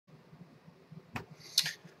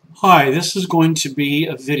Hi, this is going to be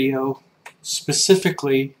a video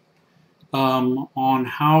specifically on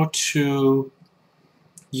how to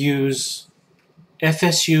use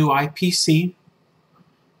FSUIPC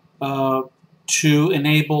to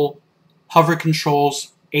enable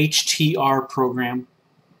Hovercontrol's HTR program.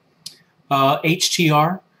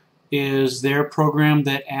 HTR is their program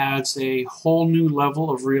that adds a whole new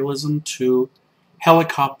level of realism to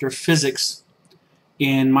helicopter physics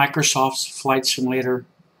in Microsoft's Flight Simulator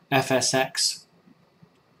FSX.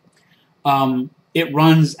 It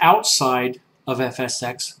runs outside of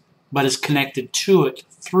FSX, but is connected to it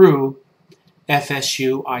through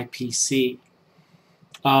FSUIPC.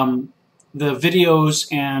 The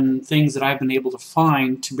videos and things that I've been able to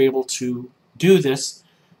find to be able to do this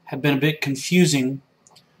have been a bit confusing,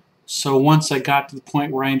 so once I got to the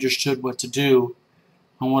point where I understood what to do,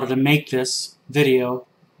 I wanted to make this video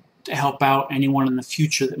to help out anyone in the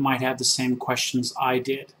future that might have the same questions I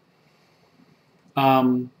did.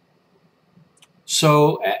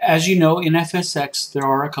 So as you know, in FSX there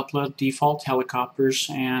are a couple of default helicopters,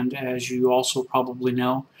 and as you also probably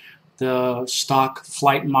know, the stock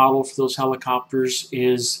flight model for those helicopters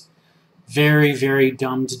is very, very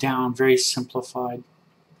dumbed down, very simplified.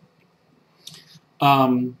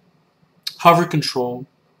 Hovercontrol,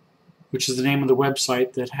 which is the name of the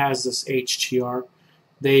website that has this HTR,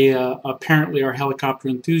 they apparently are helicopter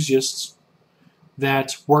enthusiasts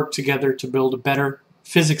that work together to build a better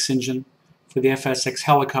physics engine for the FSX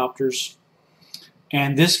helicopters.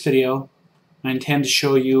 And this video, I intend to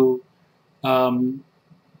show you how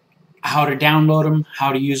to download them,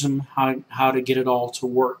 how to use them, how to get it all to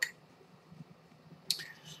work.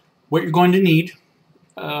 What you're going to need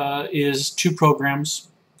is two programs,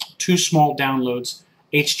 two small downloads,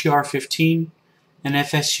 HTR15 and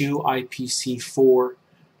FSUIPC4.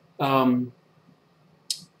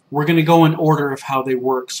 We're going to go in order of how they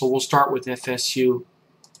work, so we'll start with FSU.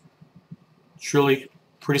 It's really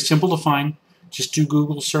pretty simple to find. Just do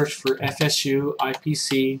Google search for FSU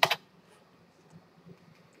IPC.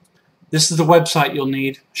 This is the website you'll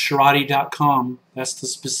need, sharati.com. That's the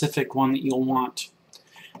specific one that you'll want.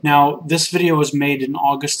 Now, this video was made in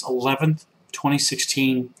August 11th,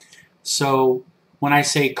 2016. So when I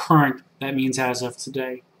say current, that means as of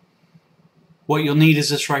today. What you'll need is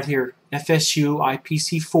this right here, FSU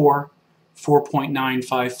IPC4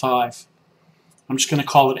 4.955. I'm just going to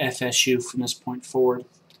call it FSU from this point forward.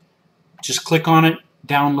 Just click on it,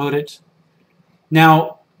 download it.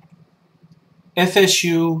 Now,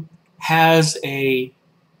 FSU has a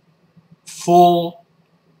full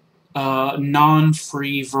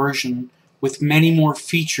non-free version with many more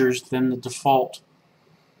features than the default.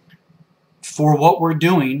 For what we're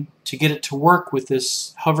doing to get it to work with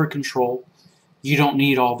this hover control, you don't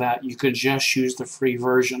need all that. You could just use the free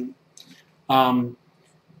version. But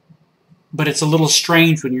it's a little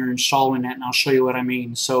strange when you're installing that, and I'll show you what I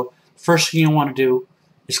mean. So first thing you want to do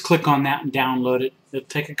is click on that and download it. It'll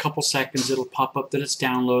take a couple seconds. It'll pop up that it's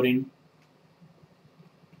downloading.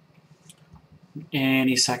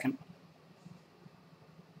 Any second.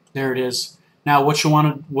 There it is. Now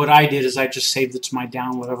what I did is I just saved it to my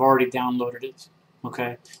download. I've already downloaded it.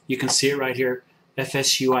 Okay, you can see it right here,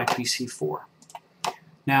 FSU IPC4.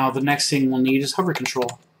 Now the next thing we'll need is hover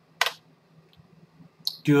control.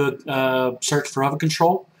 Do a search for hover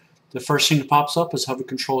control. The first thing that pops up is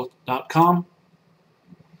hovercontrol.com,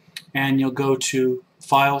 and you'll go to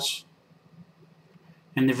Files,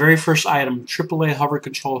 and the very first item, AAA hover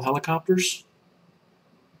control helicopters.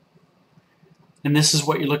 And this is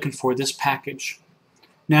what you're looking for, this package.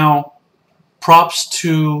 Now, props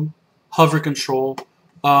to hover control.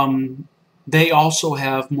 They also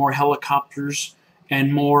have more helicopters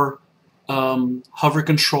and more hover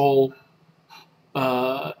control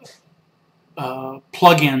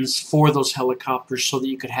plugins for those helicopters, so that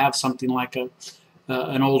you could have something like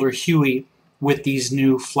an older Huey with this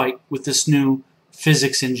new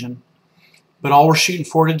physics engine. But all we're shooting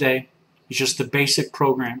for today is just the basic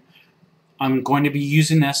program. I'm going to be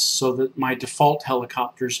using this so that my default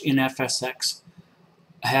helicopters in FSX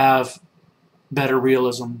have better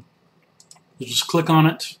realism. You just click on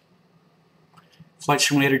it. Flight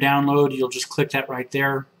Simulator download, you'll just click that right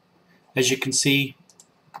there. As you can see,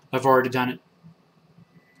 I've already done it.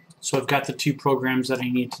 So I've got the two programs that I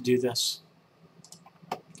need to do this.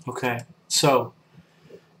 Okay, so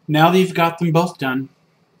now that you've got them both done,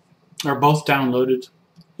 or both downloaded,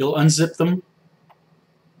 you'll unzip them.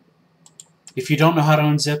 If you don't know how to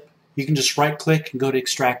unzip, you can just right click and go to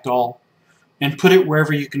extract all and put it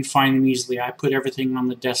wherever you can find them easily. I put everything on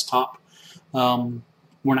the desktop.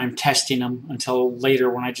 when I'm testing them until later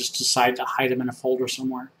when I just decide to hide them in a folder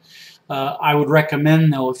somewhere. I would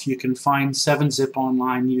recommend, though, if you can find 7-zip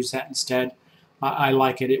online, use that instead. I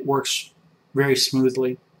like it. It works very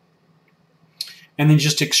smoothly. And then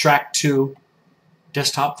just extract to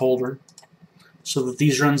desktop folder so that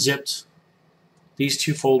these are unzipped. These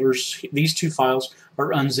two folders, these two files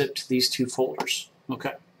are unzipped to these two folders.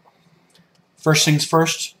 Okay. First things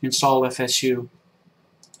first, install FSU.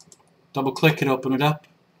 Double click it, open it up.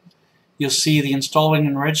 You'll see the installing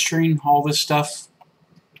and registering, all this stuff.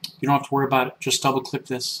 You don't have to worry about it. Just double click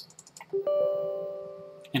this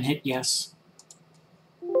and hit yes.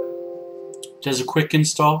 It does a quick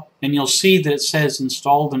install, and you'll see that it says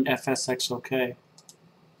installed in FSX OK.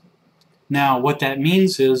 Now, what that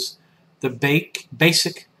means is the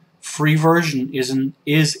basic free version is in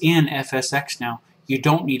FSX now. You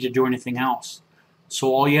don't need to do anything else.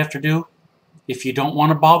 So all you have to do, if you don't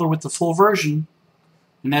want to bother with the full version,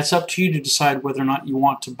 and that's up to you to decide whether or not you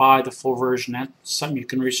want to buy the full version. That's something you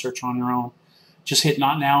can research on your own. Just hit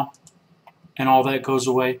not now, and all that goes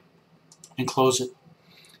away, and close it.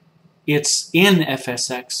 It's in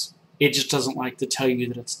FSX. It just doesn't like to tell you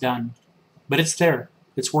that it's done. But it's there.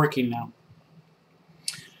 It's working now.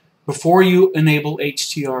 Before you enable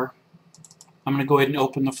HTR, I'm going to go ahead and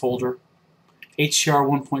open the folder. HTR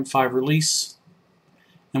 1.5 release.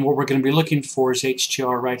 And what we're going to be looking for is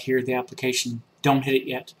HTR right here, the application. Don't hit it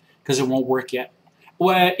yet, because it won't work yet.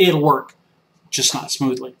 Well, it'll work, just not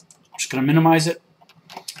smoothly. I'm just going to minimize it,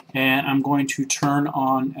 and I'm going to turn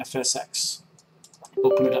on FSX.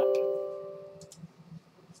 Open it up.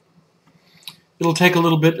 It'll take a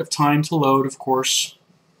little bit of time to load, of course.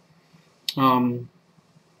 We'll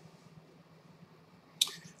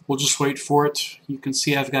just wait for it. You can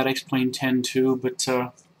see I've got X-Plane 10 too, but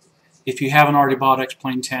if you haven't already bought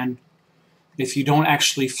X-Plane 10, if you don't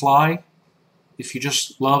actually fly, if you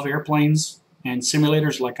just love airplanes and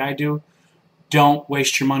simulators like I do, don't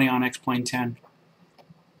waste your money on X-Plane 10.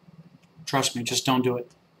 Trust me, just don't do it.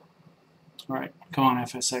 Alright, come on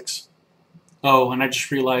FSX. Oh, and I just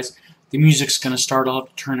realized the music's going to start. I'll have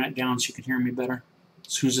to turn that down so you can hear me better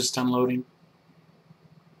as soon as it's done loading.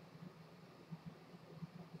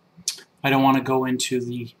 I don't want to go into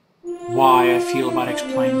the why I feel about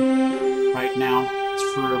X-Plane right now. It's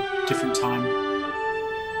for a different time.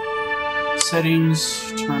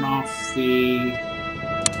 Settings, turn off the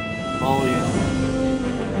volume.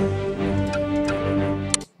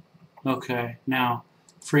 Okay, now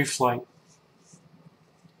free flight.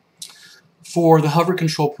 For the hover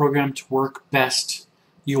control program to work best,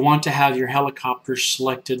 you want to have your helicopter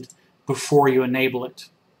selected before you enable it.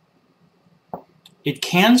 It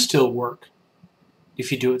can still work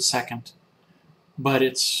if you do it second, but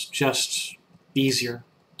it's just easier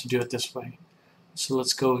to do it this way. So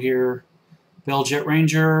let's go here. Bell Jet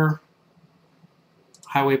Ranger,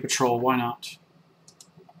 Highway Patrol, why not?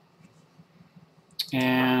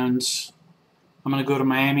 And I'm going to go to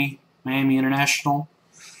Miami International.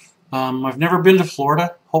 I've never been to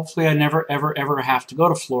Florida. Hopefully I never, ever have to go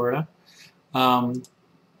to Florida. But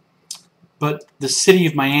the city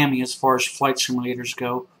of Miami, as far as flight simulators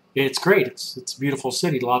go, it's great. It's a beautiful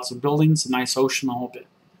city. Lots of buildings, a nice ocean, the whole bit.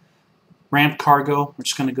 Ramp cargo, we're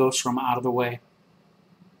just going to go so I'm out of the way.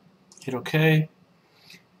 Hit OK.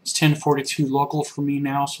 It's 10:42 local for me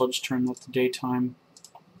now, so I'll just turn off the daytime.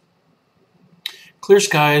 Clear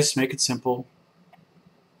skies, make it simple.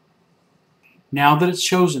 Now that it's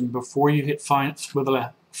chosen, before you hit fly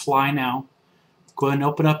now, go ahead and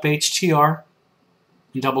open up HTR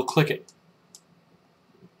and double click it.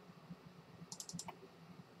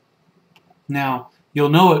 Now, you'll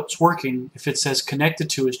know it's working if it says connected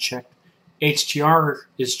to is checked, HTR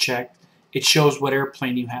is checked, it shows what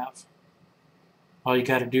airplane you have. All you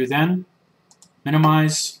got to do then,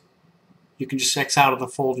 minimize, you can just X out of the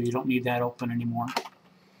folder, you don't need that open anymore,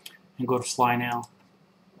 and go to fly now.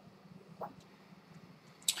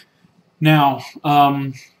 Now,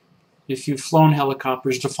 if you've flown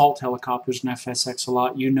helicopters, default helicopters in FSX a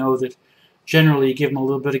lot, you know that generally you give them a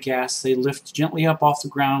little bit of gas, they lift gently up off the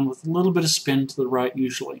ground with a little bit of spin to the right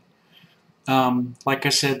usually. Like I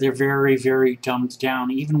said, they're very, very dumbed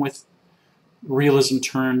down, even with realism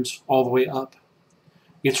turned all the way up.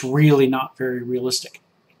 It's really not very realistic.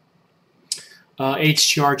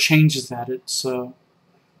 HTR changes that. It's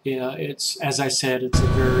as I said, it's a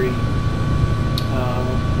very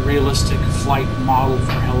realistic flight model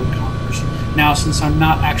for helicopters. Now, since I'm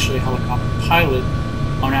not actually a helicopter pilot,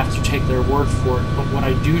 I'm going to have to take their word for it. But what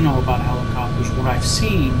I do know about helicopters, what I've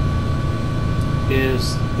seen,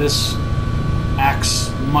 is this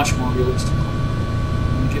acts much more realistically.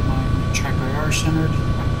 Let me get my track IR centered.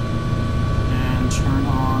 And turn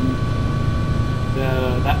on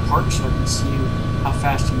that part so I can see how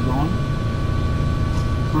fast I'm going.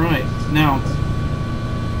 Alright, now,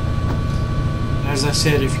 as I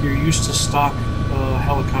said, if you're used to stock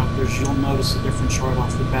helicopters, you'll notice a difference right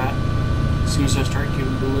off the bat. As soon as I start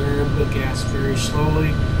giving a little bit of gas very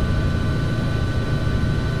slowly,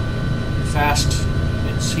 fast,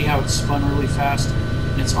 see how it's spun really fast?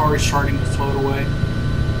 It's already starting to float away.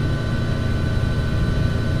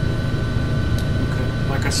 Okay,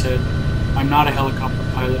 like I said, I'm not a helicopter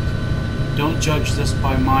pilot. Don't judge this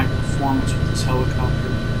by my performance with this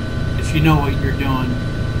helicopter. If you know what you're doing,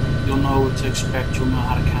 you'll know what to expect, you'll know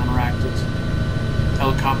how to counteract it.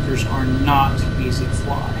 Helicopters are not easy to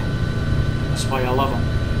fly. That's why I love them.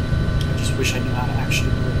 I just wish I knew how to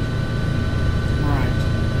actually do it. Alright.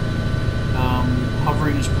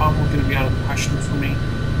 Hovering is probably going to be out of the question for me.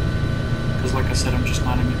 Because like I said, I'm just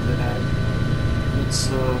not any good at it. It's,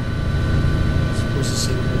 where's the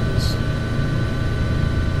city it is?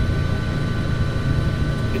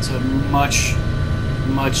 It's a much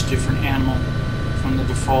different animal from the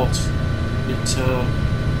default.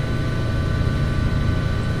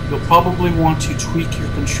 You'll probably want to tweak your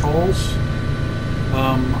controls.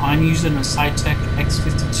 I'm using a Cytec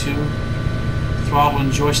X52 throttle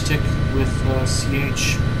and joystick with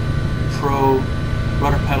CH Pro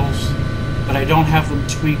rudder pedals, but I don't have them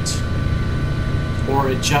tweaked or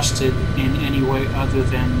adjusted in any way other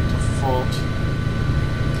than default,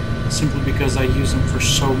 simply because I use them for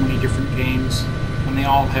so many different games and they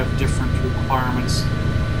all have different requirements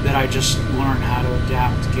that I just learn how to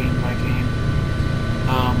adapt game by game.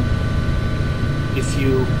 If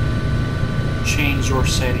you change your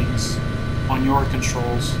settings on your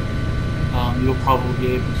controls, you'll probably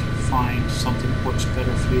be able to find something that works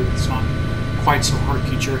better for you. It's not quite so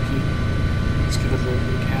herky-jerky. Let's give it a little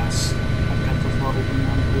bit of gas. I've got the throttle going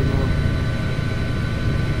on pretty low.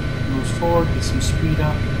 Moves forward, get some speed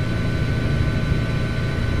up.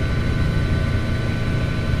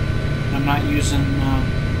 I'm not using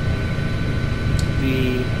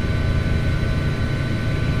the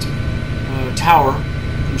tower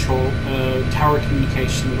control, tower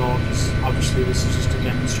communication at all, because obviously this is just a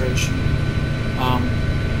demonstration.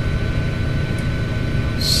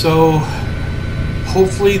 So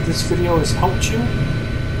hopefully this video has helped you.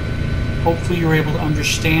 Hopefully you're able to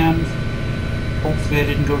understand. Hopefully I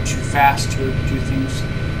didn't go too fast or do things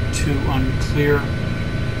too unclear.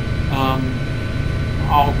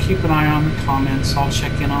 I'll keep an eye on the comments. I'll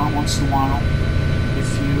check in on it once in a while.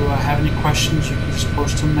 If you have any questions, you can just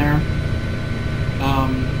post them there.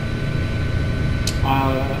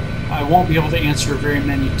 I won't be able to answer very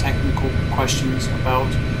many technical questions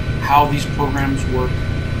about how these programs work,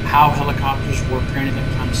 how helicopters work, or any of that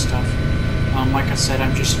kind of stuff. Like I said,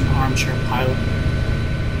 I'm just an armchair pilot.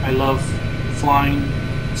 I love flying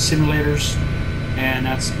simulators, and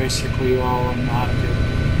that's basically all I know how to do.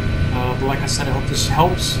 But like I said, I hope this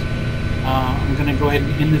helps. I'm going to go ahead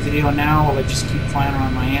and end the video now while I just keep flying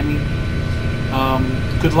around Miami.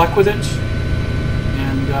 Good luck with it,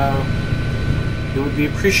 and it would be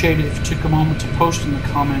appreciated if you took a moment to post in the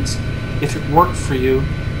comments if it worked for you,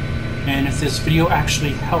 and if this video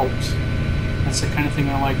actually helped. That's the kind of thing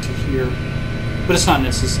I like to hear, but it's not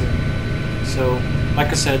necessary. So, like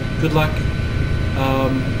I said, good luck,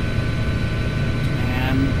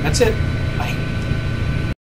 and that's it. Bye.